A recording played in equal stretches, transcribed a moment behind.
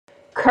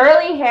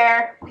curly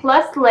hair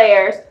plus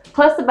layers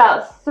plus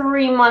about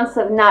 3 months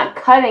of not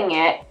cutting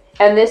it,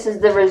 and this is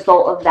the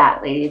result of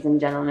that, ladies and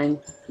gentlemen.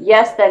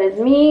 Yes, that is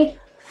me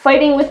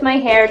fighting with my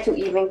hair to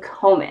even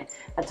comb it.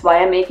 That's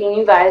why I'm making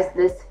you guys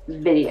this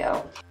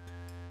video.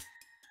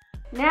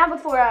 Now,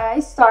 before I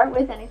start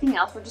with anything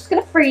else, we're just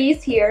going to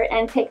freeze here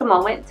and take a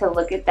moment to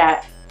look at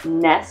that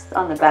nest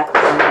on the back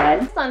of your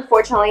head. This,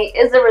 unfortunately,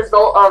 is the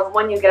result of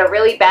when you get a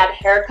really bad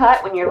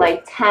haircut when you're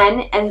like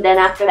 10, and then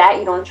after that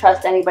you don't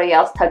trust anybody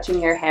else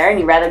touching your hair and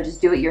you rather just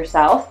do it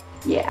yourself.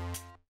 Yeah.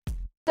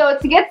 So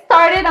to get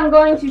started, I'm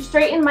going to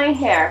straighten my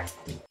hair.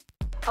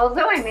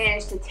 Although I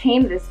managed to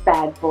tame this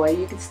bad boy,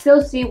 you can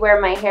still see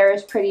where my hair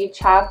is pretty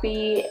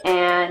choppy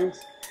and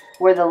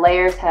where the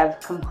layers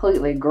have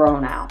completely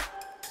grown out.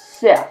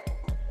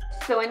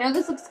 So I know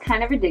this looks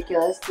kind of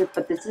ridiculous,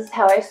 but this is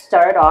how I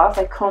start off.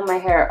 I comb my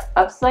hair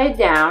upside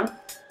down,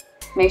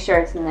 make sure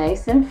it's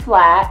nice and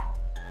flat,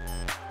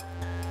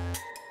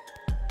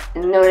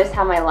 and notice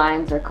how my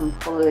lines are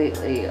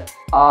completely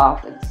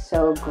off. It's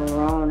so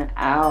grown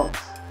out.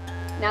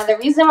 Now, the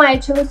reason why I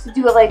chose to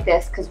do it like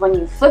this, because when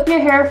you flip your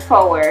hair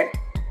forward,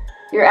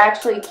 you're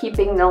actually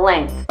keeping the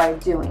length by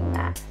doing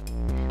that.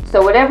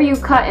 So whatever you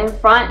cut in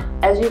front,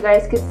 as you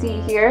guys can see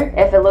here,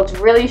 if it looks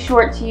really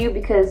short to you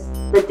because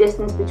the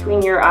distance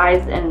between your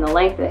eyes and the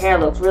length of the hair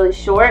looks really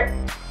short,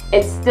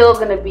 it's still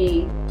going to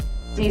be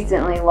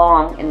decently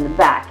long in the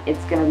back.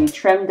 It's going to be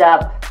trimmed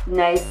up,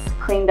 nice,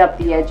 cleaned up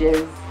the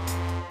edges,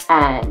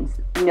 and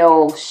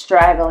no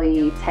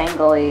straggly,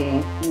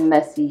 tangly,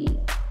 messy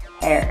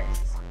hairs.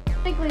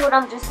 Basically what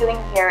I'm just doing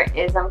here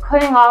is I'm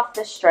cutting off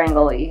the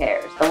strangly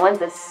hairs, the ones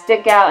that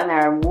stick out and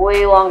they're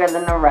way longer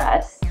than the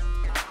rest.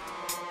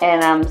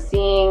 And I'm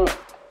seeing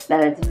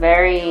that it's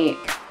very,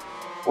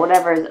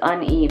 whatever is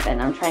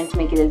uneven, I'm trying to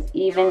make it as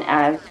even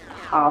as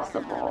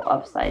possible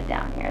upside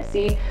down here.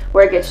 See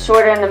where it gets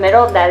shorter in the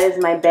middle? That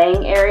is my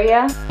bang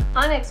area.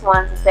 Onyx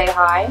wanted to say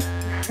hi.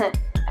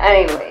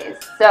 Anyways,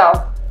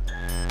 so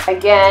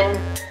again,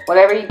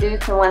 whatever you do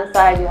to one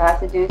side, you have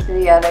to do to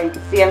the other. You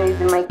can see I'm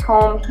using my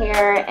comb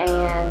here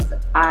and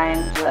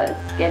I'm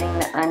just getting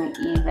the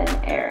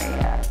uneven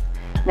area.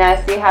 Now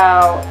see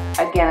how,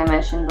 again, I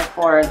mentioned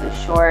before, the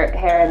short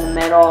hair in the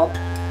middle,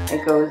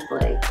 it goes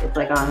like, it's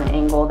like on an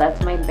angle.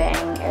 That's my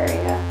bang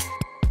area.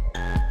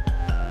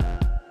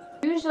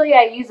 Usually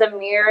I use a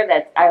mirror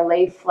that I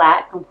lay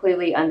flat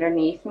completely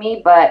underneath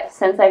me, but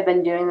since I've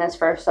been doing this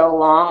for so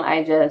long,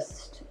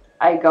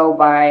 I go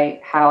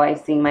by how I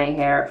see my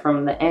hair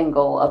from the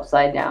angle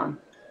upside down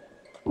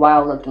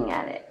while looking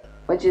at it,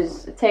 which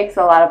it takes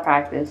a lot of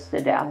practice to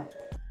do.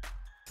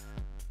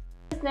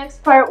 This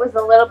next part was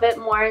a little bit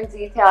more in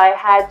detail. I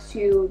had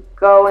to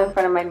go in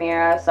front of my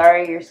mirror.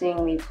 Sorry you're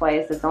seeing me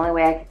twice. That's the only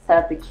way I can set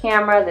up the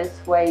camera.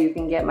 This way you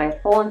can get my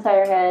full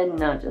entire head,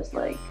 not just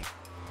like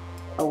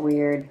a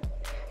weird.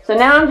 So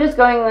now I'm just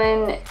going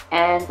in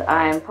and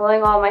I'm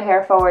pulling all my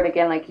hair forward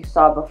again like you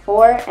saw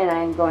before, and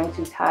I'm going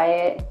to tie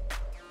it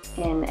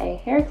in a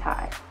hair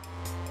tie.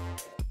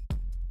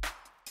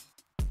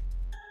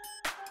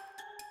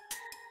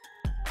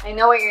 I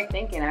know what you're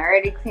thinking. I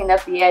already cleaned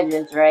up the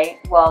edges, right?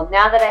 Well,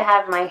 now that I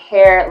have my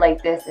hair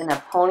like this in a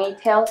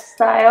ponytail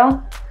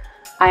style,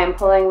 I am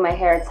pulling my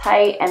hair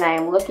tight and I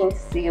am looking to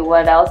see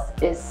what else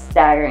is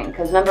staggering.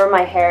 Because remember,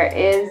 my hair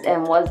is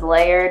and was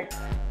layered,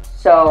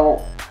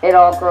 so it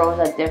all grows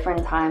at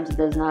different times. It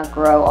does not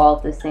grow all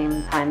at the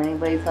same time.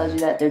 Anybody tells you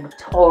that, they're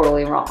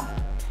totally wrong.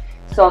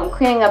 So I'm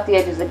cleaning up the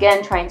edges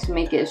again, trying to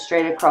make it as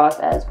straight across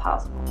as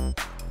possible.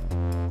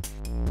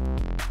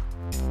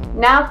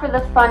 Now for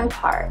the fun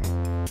part.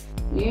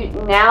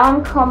 Now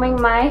I'm combing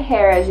my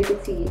hair, as you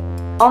can see,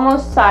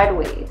 almost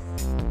sideways,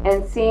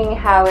 and seeing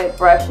how it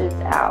brushes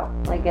out.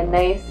 Like a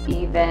nice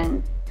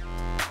even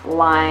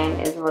line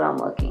is what I'm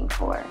looking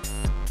for.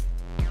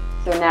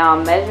 So now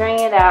I'm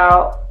measuring it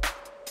out,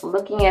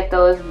 looking at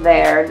those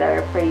there that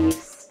are pretty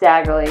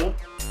staggly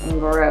and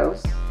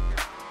gross.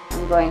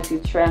 I'm going to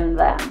trim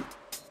them.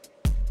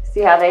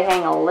 See how they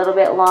hang a little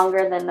bit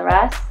longer than the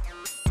rest?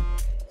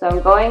 So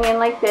I'm going in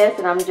like this,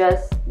 and I'm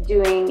just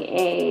doing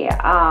a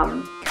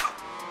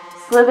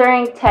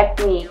slithering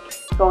technique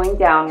going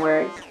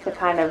downwards to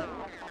kind of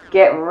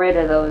get rid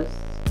of those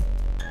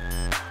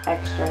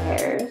extra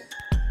hairs.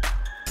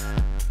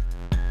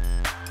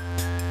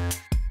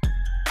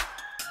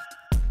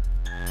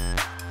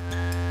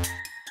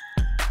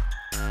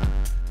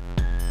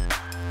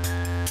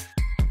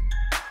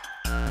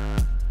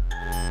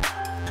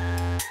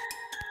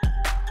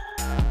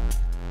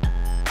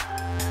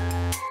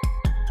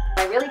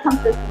 I really come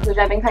to this conclusion,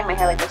 I've been cutting my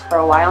hair like this for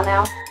a while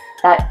now,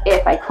 that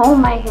if I comb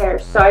my hair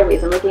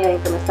sideways, I'm looking at it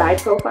from a side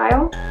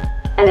profile,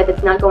 and if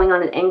it's not going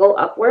on an angle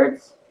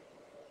upwards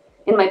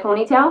in my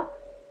ponytail,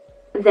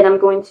 then I'm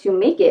going to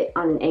make it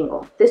on an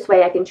angle. This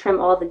way I can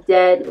trim all the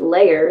dead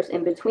layers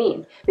in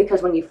between,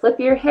 because when you flip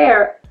your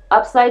hair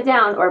upside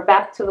down or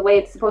back to the way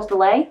it's supposed to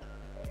lay,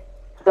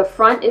 the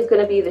front is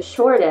going to be the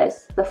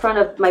shortest, the front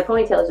of my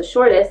ponytail is the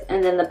shortest,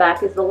 and then the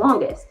back is the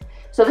longest.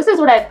 So this is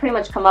what I've pretty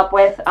much come up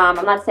with.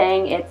 I'm not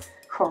saying it's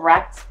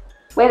correct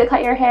way to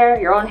cut your hair,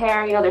 your own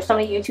hair. You know, there's so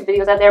many YouTube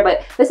videos out there,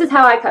 but this is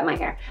how I cut my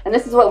hair. And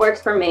this is what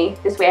works for me.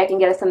 This way I can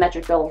get a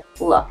symmetrical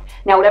look.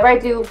 Now, whatever I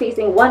do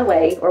facing one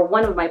way or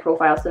one of my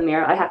profiles to the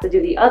mirror, I have to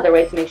do the other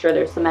way to make sure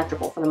they're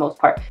symmetrical for the most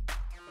part.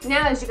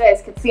 Now, as you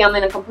guys can see, I'm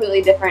in a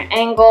completely different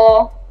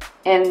angle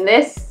in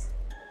this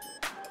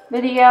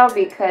video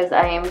because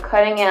I am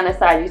cutting it on the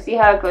side. You see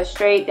how it goes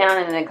straight down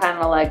and then it kind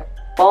of like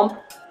bump?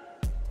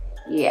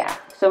 Yeah.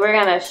 So we're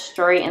gonna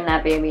straighten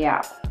that baby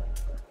out.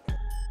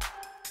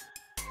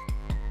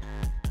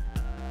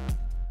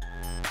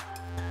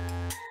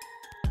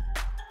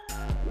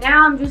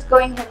 Now I'm just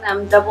going ahead and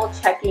I'm double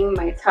checking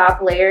my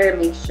top layer to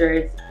make sure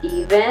it's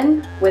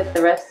even with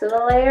the rest of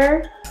the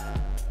layer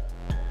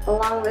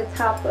along the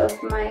top of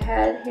my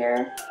head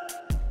here.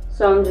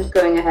 So I'm just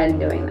going ahead and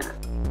doing that.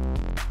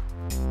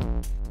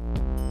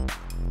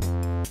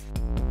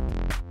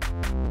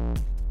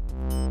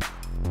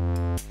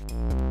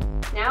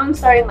 Now I'm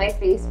starting my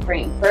face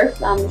frame.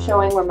 First I'm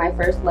showing where my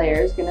first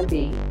layer is going to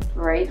be,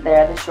 right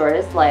there, the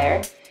shortest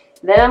layer.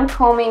 Then I'm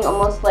combing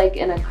almost like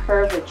in a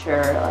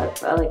curvature,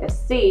 like a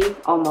C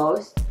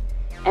almost,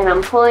 and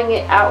I'm pulling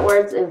it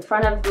outwards in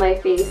front of my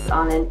face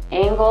on an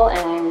angle, and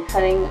I'm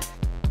cutting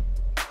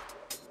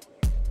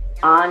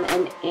on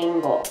an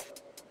angle,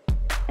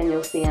 and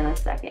you'll see in a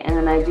second. And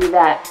then I do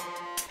that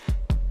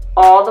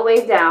all the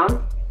way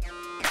down,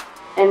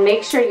 and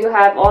make sure you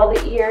have all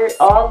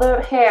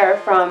the hair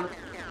from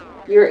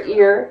your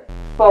ear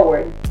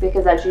forward,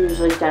 because that's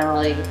usually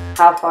generally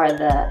how far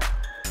the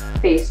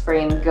face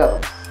frame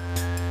goes.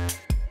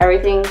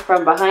 Everything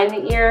from behind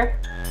the ear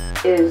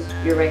is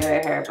your regular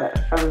hair,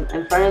 but from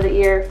in front of the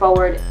ear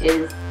forward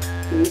is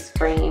face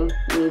frame,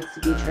 needs to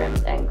be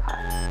trimmed and cut.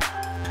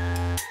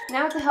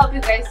 Now to help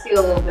you guys see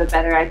a little bit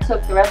better, I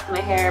took the rest of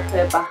my hair, put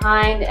it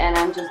behind, and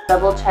I'm just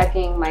double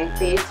checking my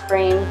face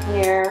frame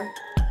here.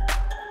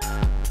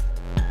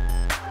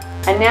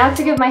 And now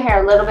to give my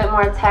hair a little bit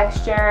more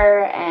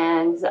texture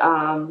and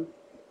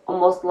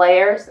almost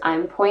layers,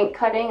 I'm point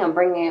cutting. I'm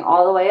bringing it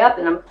all the way up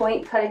and I'm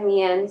point cutting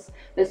the ends.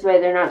 This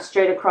way they're not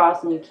straight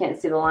across and you can't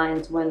see the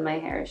lines when my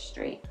hair is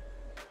straight.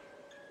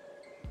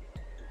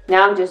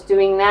 Now I'm just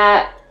doing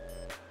that,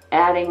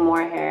 adding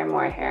more hair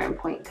and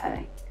point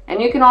cutting.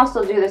 And you can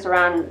also do this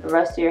around the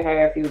rest of your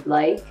hair if you would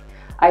like.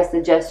 I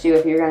suggest you,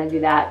 if you're going to do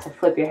that, to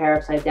flip your hair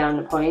upside down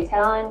in a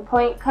ponytail and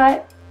point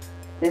cut.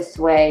 This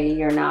way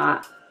you're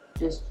not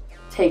just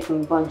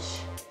taking a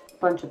bunch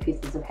of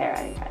pieces of hair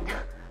out of your head.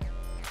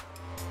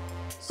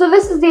 So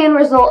this is the end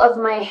result of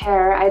my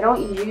hair. I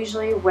don't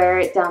usually wear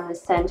it down the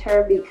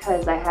center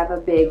because I have a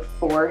big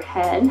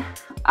forehead.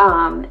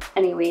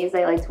 Anyways,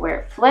 I like to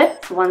wear it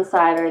flipped, one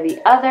side or the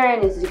other,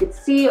 and as you can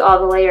see, all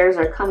the layers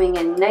are coming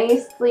in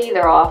nicely.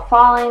 They're all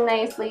falling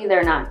nicely.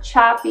 They're not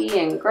choppy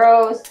and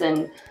gross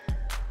and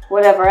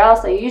whatever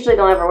else. I usually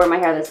don't ever wear my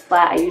hair this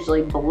flat. I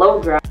usually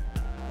blow dry.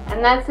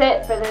 And that's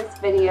it for this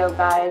video,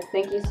 guys.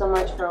 Thank you so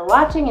much for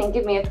watching, and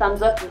give me a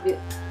thumbs up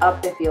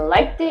if you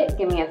liked it.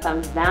 Give me a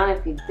thumbs down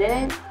if you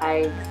didn't.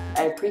 I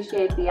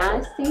appreciate the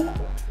honesty.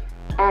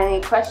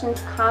 Any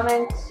questions,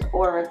 comments,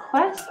 or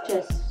requests,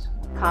 just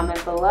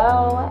comment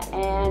below,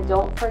 and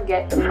don't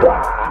forget to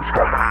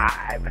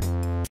subscribe.